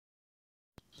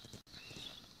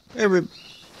Every,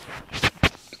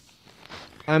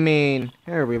 hey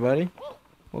everybody.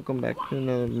 Welcome back to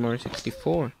another Mario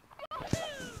 64.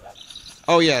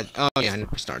 Oh yeah, I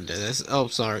never started this. Oh,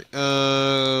 sorry.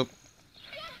 I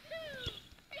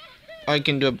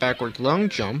can do a backward long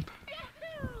jump.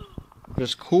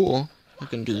 Just cool. I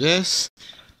can do this.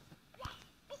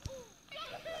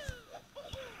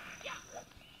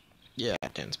 Yeah,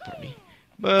 dance party.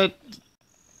 But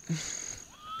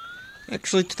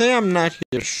actually, today I'm not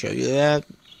here to show you that.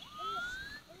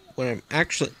 What I'm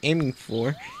actually aiming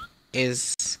for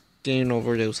is getting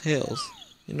over those hills.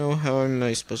 You know, how am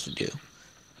I supposed to do?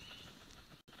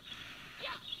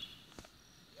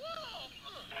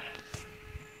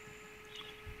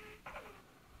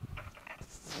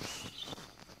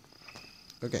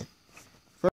 Okay.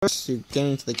 First, you get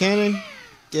into the cannon,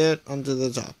 get onto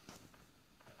the top.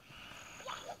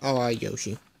 Oh,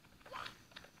 Yoshi.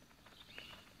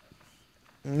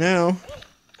 Now,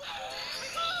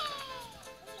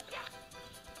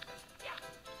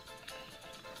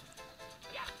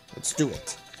 let's do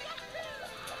it.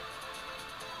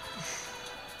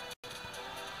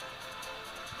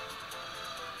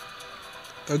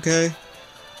 Okay,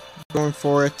 going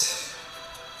for it.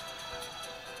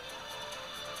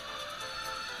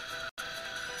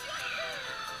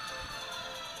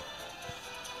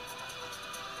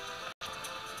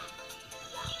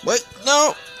 Wait,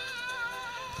 no!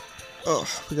 Oh,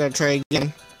 we gotta try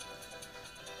again.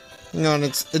 Hang on,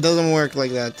 it doesn't work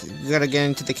like that. You gotta get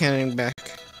into the cannon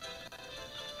back.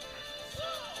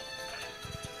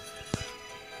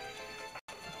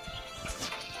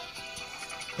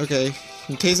 Okay,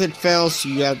 in case it fails,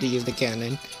 you have to use the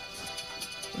cannon.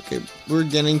 Okay, we're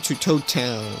getting to Toad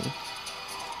Town.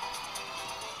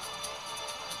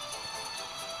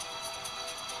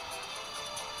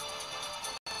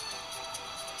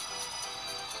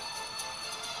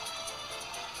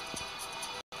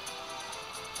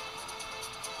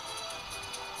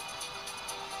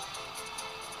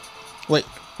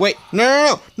 Wait,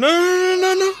 no!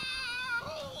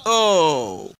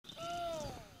 Oh!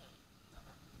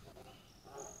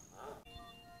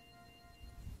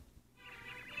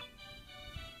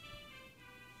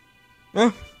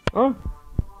 Huh? Oh?